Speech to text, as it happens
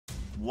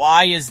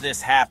Why is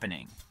this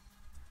happening?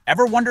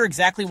 Ever wonder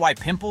exactly why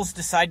pimples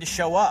decide to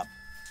show up?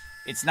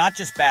 It's not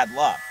just bad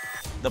luck.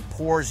 The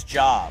pore's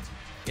job.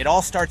 It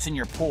all starts in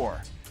your pore.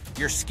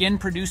 Your skin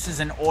produces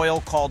an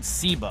oil called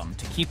sebum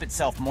to keep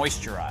itself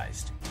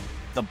moisturized.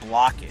 The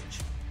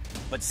blockage.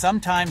 But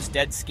sometimes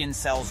dead skin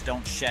cells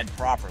don't shed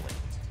properly.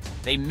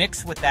 They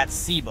mix with that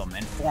sebum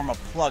and form a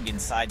plug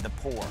inside the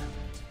pore.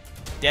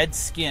 Dead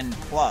skin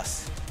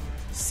plus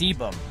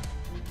sebum.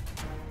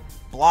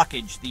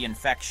 Blockage the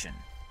infection.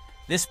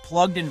 This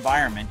plugged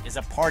environment is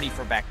a party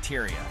for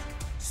bacteria,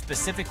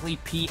 specifically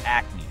P.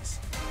 acnes.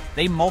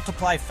 They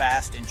multiply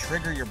fast and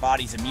trigger your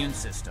body's immune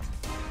system.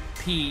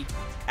 P.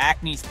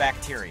 acnes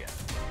bacteria.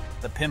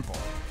 The pimple.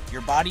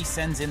 Your body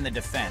sends in the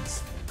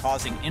defense,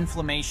 causing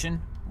inflammation,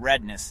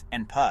 redness,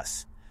 and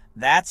pus.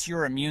 That's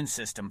your immune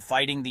system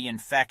fighting the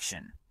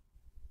infection.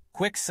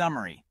 Quick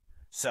summary.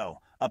 So,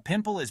 a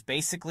pimple is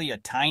basically a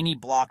tiny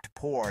blocked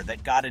pore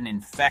that got an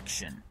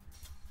infection.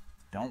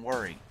 Don't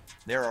worry,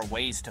 there are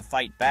ways to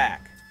fight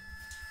back.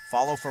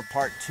 Follow for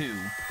part 2,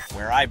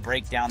 where I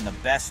break down the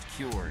best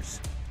cures.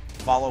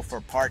 Follow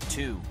for part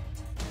 2.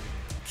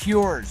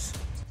 Cures.